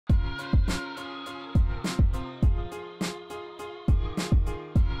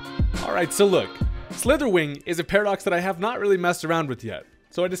Alright, so look, Slither Wing is a paradox that I have not really messed around with yet.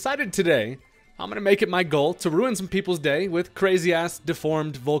 So I decided today, I'm going to make it my goal to ruin some people's day with crazy-ass,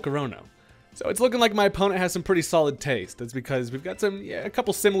 deformed Volcarona. So it's looking like my opponent has some pretty solid taste. That's because we've got a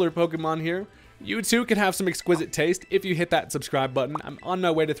couple similar Pokemon here. You too can have some exquisite taste if you hit that subscribe button. I'm on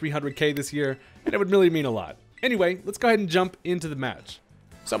my way to 300k this year, and it would really mean a lot. Anyway, let's go ahead and jump into the match.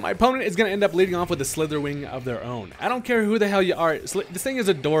 So my opponent is going to end up leading off with a Slither Wing of their own. I don't care who the hell you are. This thing is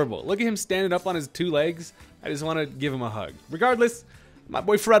adorable. Look at him standing up on his two legs. I just want to give him a hug. Regardless, my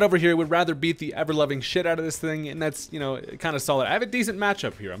boy Fred over here would rather beat the ever-loving shit out of this thing, and that's, you know, kind of solid. I have a decent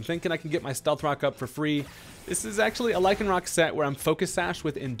matchup here. I'm thinking I can get my Stealth Rock up for free. This is actually a Lycanroc set where I'm Focus Sash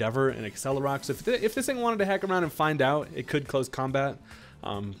with Endeavor and Accelerock. So if this thing wanted to heck around and find out, it could close combat.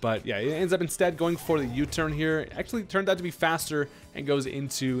 But yeah, it ends up instead going for the U-turn here. It actually turned out to be faster and goes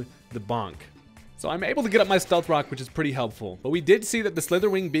into the bonk. So I'm able to get up my Stealth Rock, which is pretty helpful. But we did see that the Slither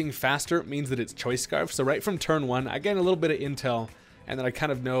Wing being faster means that it's Choice Scarf. So right from turn one, I get a little bit of intel, and then I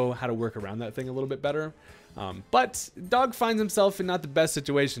kind of know how to work around that thing a little bit better. But Dog finds himself in not the best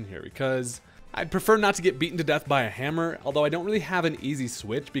situation here because I'd prefer not to get beaten to death by a hammer, although I don't really have an easy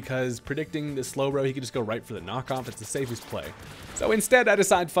switch because predicting the Slowbro, he could just go right for the knockoff. It's the safest play. So instead, I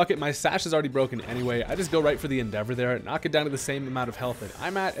decide, fuck it, my Sash is already broken anyway. I just go right for the Endeavor there, knock it down to the same amount of health that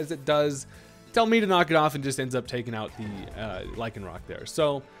I'm at as it does. Tell me to knock it off and just ends up taking out the Lycanroc there.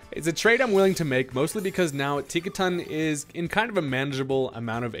 So it's a trade I'm willing to make, mostly because now Tinkaton is in kind of a manageable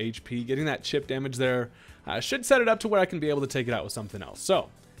amount of HP. Getting that chip damage there should set it up to where I can be able to take it out with something else. So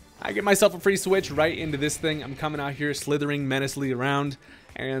I get myself a free switch right into this thing. I'm coming out here slithering menacingly around,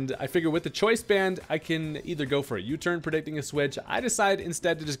 and I figure with the Choice Band, I can either go for a U-turn predicting a switch. I decide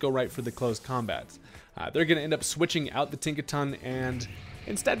instead to just go right for the close combat. They're going to end up switching out the Tinkaton and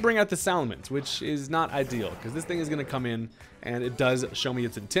instead bring out the Salamence, which is not ideal because this thing is going to come in and it does show me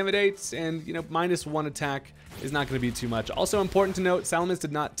its Intimidates, and you know, -1 attack is not going to be too much. Also important to note, Salamence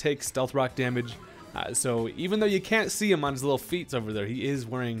did not take Stealth Rock damage. So even though you can't see him on his little feet over there, he is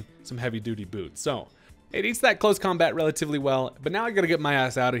wearing some heavy-duty boots. So it eats that close combat relatively well, but now I gotta get my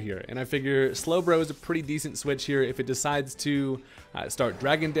ass out of here. And I figure Slowbro is a pretty decent switch here. If it decides to start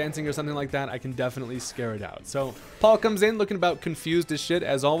Dragon Dancing or something like that, I can definitely scare it out. So Paul comes in looking about confused as shit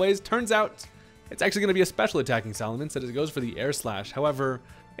as always. Turns out it's actually gonna be a special attacking Salamence that it goes for the Air Slash. However,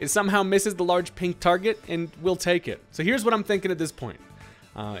 it somehow misses the large pink target and we'll take it. So here's what I'm thinking at this point.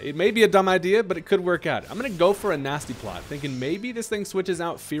 It may be a dumb idea, but it could work out. I'm going to go for a Nasty Plot, thinking maybe this thing switches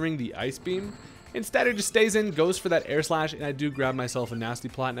out fearing the Ice Beam. Instead, it just stays in, goes for that Air Slash, and I do grab myself a Nasty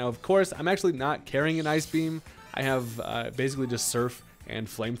Plot. Now, of course, I'm actually not carrying an Ice Beam. I have basically just Surf and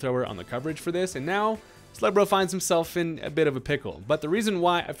Flamethrower on the coverage for this, and now Slowbro finds himself in a bit of a pickle. But the reason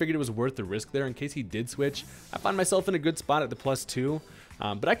why I figured it was worth the risk there in case he did switch, I find myself in a good spot at the +2.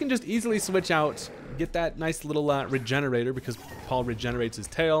 But I can just easily switch out, get that nice little Regenerator because Paul regenerates his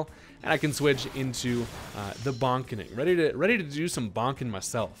tail, and I can switch into the bonkening, ready to do some bonking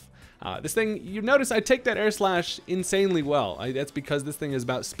myself. This thing, you notice I take that Air Slash insanely well. That's because this thing is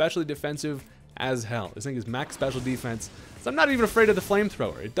about specially defensive as hell. This thing is max special defense, so I'm not even afraid of the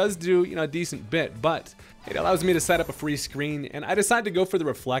Flamethrower. It does do, you know, a decent bit, but it allows me to set up a free screen, and I decide to go for the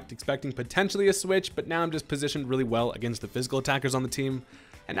Reflect, expecting potentially a switch, but now I'm just positioned really well against the physical attackers on the team.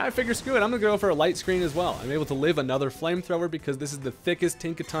 And now I figure, screw it, I'm gonna go for a Light Screen as well. I'm able to live another Flamethrower because this is the thickest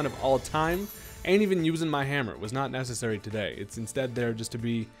Tinkaton of all time. Ain't even using my hammer. It was not necessary today. It's instead there just to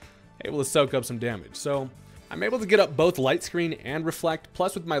be able to soak up some damage. So I'm able to get up both Light Screen and Reflect,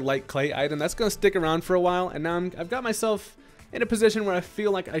 plus with my Light Clay item, that's gonna stick around for a while, and now I've got myself in a position where I feel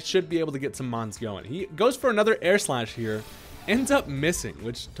like I should be able to get some mons going. He goes for another Air Slash here, ends up missing,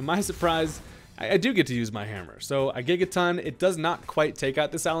 which to my surprise, I do get to use my hammer. So I Gigaton, it does not quite take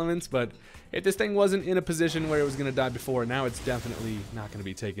out the Salamence, but if this thing wasn't in a position where it was gonna die before, now it's definitely not gonna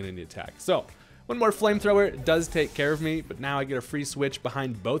be taking any attack. So one more Flamethrower does take care of me, but now I get a free switch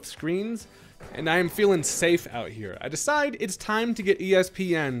behind both screens, and I am feeling safe out here. I decide it's time to get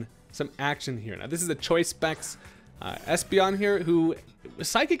ESPN some action here. Now this is a Choice Specs Espeon here, who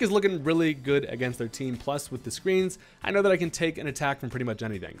Psychic is looking really good against their team, plus with the screens, I know that I can take an attack from pretty much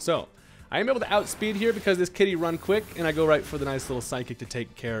anything. So I am able to outspeed here because this kitty run quick, and I go right for the nice little Psychic to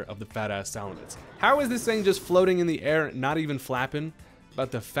take care of the fat-ass Salamence. How is this thing just floating in the air, not even flapping?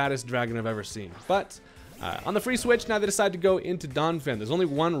 About the fattest dragon I've ever seen. But on the free switch, now they decide to go into Donphan. There's only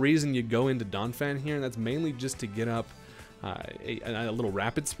one reason you go into Donphan here, and that's mainly just to get up a little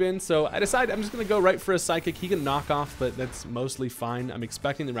Rapid Spin. So I decide I'm just going to go right for a Psychic. He can knock off, but that's mostly fine. I'm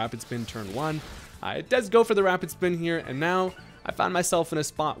expecting the Rapid Spin turn 1. It does go for the Rapid Spin here, and now I found myself in a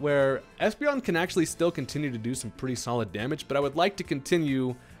spot where Espeon can actually still continue to do some pretty solid damage, but I would like to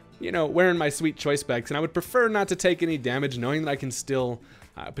continue you know, wearing my sweet choice specs, and I would prefer not to take any damage knowing that I can still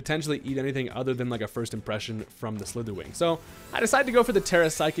potentially eat anything other than like a first impression from the Slither Wing. So I decided to go for the Terra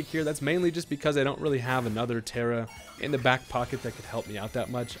Psychic here. That's mainly just because I don't really have another Terra in the back pocket that could help me out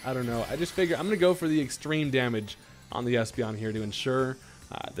that much. I don't know. I just figure I'm going to go for the extreme damage on the Espeon here to ensure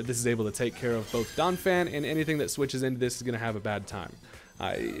that this is able to take care of both Donphan, and anything that switches into this is going to have a bad time.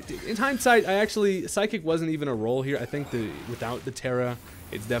 In hindsight, Psychic wasn't even a roll here. I think without the Terra,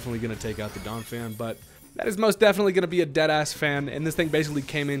 it's definitely going to take out the Donphan, but that is most definitely going to be a dead-ass fan, and this thing basically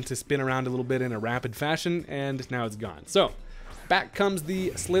came in to spin around a little bit in a rapid fashion, and now it's gone. So, back comes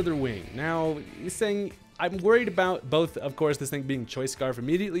the Slither Wing. Now, he's saying, I'm worried about both, of course, this thing being Choice Scarf.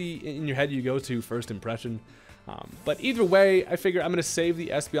 Immediately in your head, you go to First Impression. But either way, I figure I'm going to save the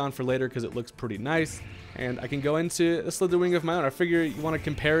Espeon for later because it looks pretty nice, and I can go into a Slither Wing of my own. I figure you want to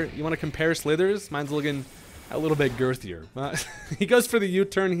compare Slithers. Mine's looking a little bit girthier. He goes for the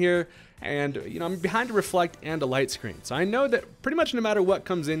U-turn here, and you know, I'm behind a Reflect and a Light Screen, so I know that pretty much no matter what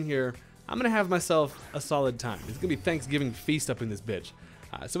comes in here, I'm gonna have myself a solid time. It's gonna be Thanksgiving feast up in this bitch.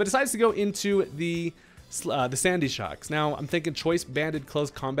 So I decides to go into the Sandy Shocks. Now I'm thinking Choice Banded Close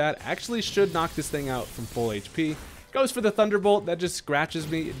Combat actually should knock this thing out from full HP. Goes for the Thunderbolt. That just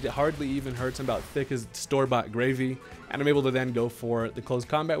scratches me. It hardly even hurts. I'm about thick as store-bought gravy, and I'm able to then go for the Close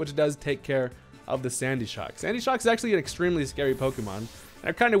Combat, which does take care of the Sandy Shock. Sandy Shock is actually an extremely scary Pokemon.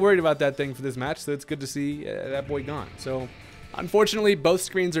 I'm kind of worried about that thing for this match, so it's good to see that boy gone. So, unfortunately, both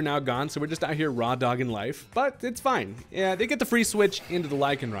screens are now gone, so we're just out here raw dogging life, but it's fine. Yeah, they get the free switch into the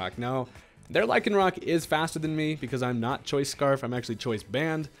Lycanroc. Now, their Lycanroc is faster than me because I'm not Choice Scarf, I'm actually Choice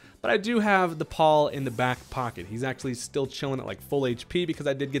Band, but I do have the Paul in the back pocket. He's actually still chilling at like full HP because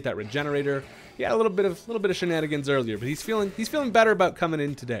I did get that Regenerator. He had a little bit of shenanigans earlier, but he's feeling better about coming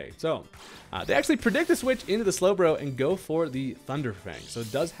in today. So, they actually predict the switch into the Slowbro and go for the Thunder Fang. So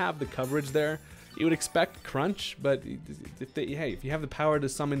it does have the coverage there. You would expect Crunch, but if you have the power to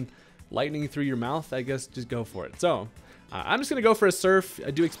summon lightning through your mouth, I guess just go for it. So I'm just going to go for a Surf.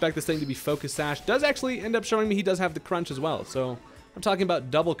 I do expect this thing to be Focus Sash. Does actually end up showing me he does have the Crunch as well. So I'm talking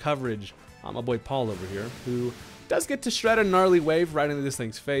about double coverage on my boy Paul over here, who does get to shred a gnarly wave right into this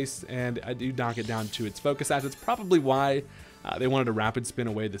thing's face, and I do knock it down to its Focus Sash. It's probably why they wanted to rapid spin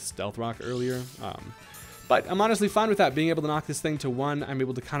away the Stealth Rock earlier. But I'm honestly fine with that. Being able to knock this thing to 1, I'm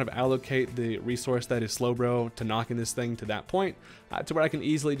able to kind of allocate the resource that is Slowbro to knocking this thing to that point, to where I can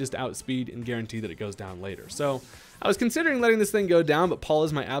easily just outspeed and guarantee that it goes down later. So I was considering letting this thing go down, but Paul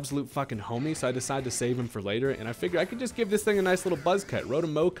is my absolute fucking homie, so I decided to save him for later, and I figured I could just give this thing a nice little buzz cut.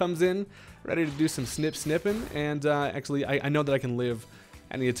 Rotom-Mow comes in, ready to do some snipping, and actually I know that I can live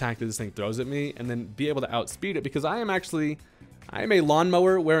any attack that this thing throws at me, and then be able to outspeed it, because I am a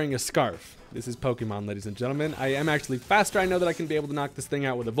lawnmower wearing a scarf. This is Pokemon, ladies and gentlemen. I am actually faster. I know that I can be able to knock this thing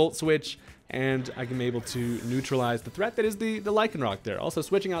out with a Volt Switch, and I can be able to neutralize the threat that is the Lycanroc there. Also,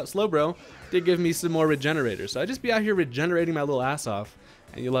 switching out Slowbro did give me some more regenerators. So I just be out here regenerating my little ass off,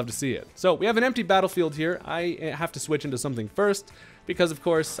 and you'll love to see it. So we have an empty battlefield here. I have to switch into something first, because of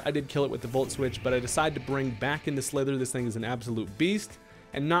course I did kill it with the Volt Switch, but I decided to bring back into Slither. This thing is an absolute beast,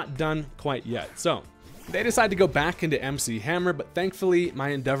 and not done quite yet. So they decide to go back into MC Hammer, but thankfully my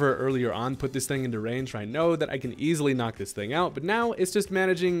endeavor earlier on put this thing into range, where I know that I can easily knock this thing out, but now it's just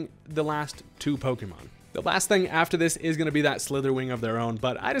managing the last 2 Pokemon. The last thing after this is going to be that Slither Wing of their own,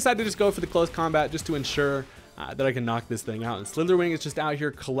 but I decided to just go for the close combat just to ensure that I can knock this thing out. And Slither Wing is just out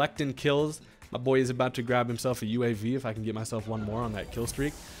here collecting kills. My boy is about to grab himself a UAV if I can get myself one more on that kill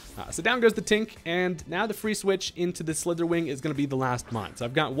streak. So down goes the Tink, and now the free switch into the Slither Wing is going to be the last mon. So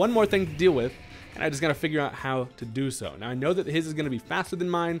I've got one more thing to deal with, and I just got to figure out how to do so. Now I know that his is going to be faster than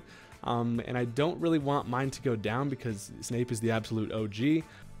mine, and I don't really want mine to go down because Snape is the absolute OG.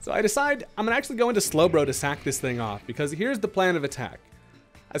 So I decide I'm going to actually go into Slowbro to sack this thing off, because here's the plan of attack.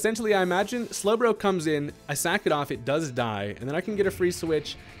 Essentially, I imagine Slowbro comes in, I sack it off, it does die, and then I can get a free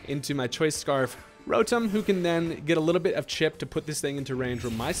switch into my Choice Scarf Rotom, who can then get a little bit of chip to put this thing into range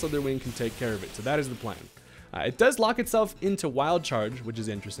where my Slither Wing can take care of it. So that is the plan. It does lock itself into Wild Charge, which is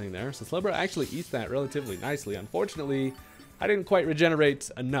interesting there. So Slowbro actually eats that relatively nicely. Unfortunately, I didn't quite regenerate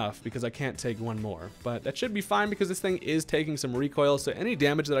enough because I can't take one more. But that should be fine because this thing is taking some recoil. So any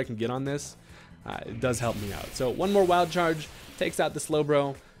damage that I can get on this, it does help me out. So one more Wild Charge takes out the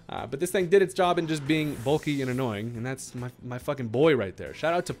Slowbro. But this thing did its job in just being bulky and annoying. And that's my fucking boy right there.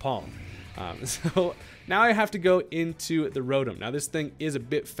 Shout out to Paul. So now I have to go into the Rotom. Now this thing is a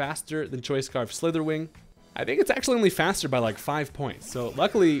bit faster than Choice Scarf Slither Wing. I think it's actually only faster by like 5 points. So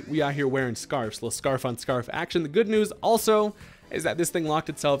luckily we out here wearing scarves, little scarf on scarf action. The good news also is that this thing locked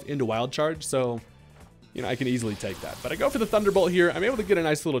itself into Wild Charge. So you know, I can easily take that. But I go for the Thunderbolt here. I'm able to get a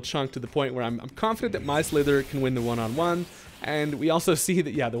nice little chunk to the point where I'm confident that my Slither can win the one-on-one. And we also see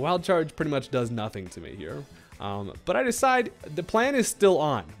that, yeah, the Wild Charge pretty much does nothing to me here. But I decide the plan is still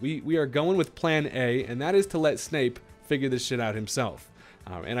on. We are going with plan A, and that is to let Snape figure this shit out himself.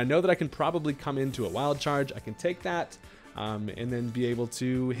 And I know that I can probably come into a Wild Charge. I can take that and then be able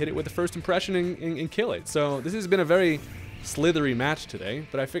to hit it with the first impression and kill it. So this has been a very slithery match today,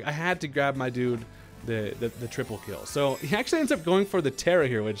 but I had to grab my dude the triple kill. So he actually ends up going for the Terra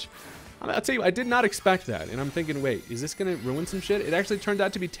here, which I'll tell you, I did not expect that. And I'm thinking, wait, is this going to ruin some shit? It actually turned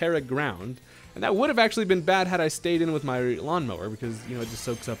out to be Terra Ground. And that would have actually been bad had I stayed in with my lawnmower because, you know, it just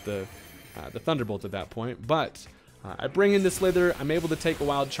soaks up the Thunderbolt at that point. But I bring in the Slither. I'm able to take a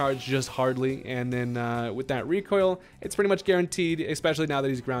Wild Charge just hardly. And then with that recoil, it's pretty much guaranteed, especially now that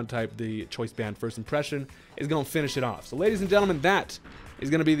he's ground type, the Choice Band First Impression is going to finish it off. So ladies and gentlemen, that is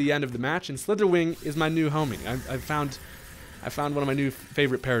going to be the end of the match. And Slither Wing is my new homie. I found one of my new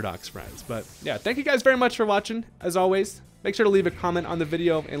favorite Paradox friends. But yeah, thank you guys very much for watching. As always, make sure to leave a comment on the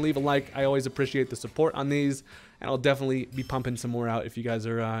video and leave a like. I always appreciate the support on these, and I'll definitely be pumping some more out if you guys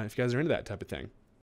are into that type of thing.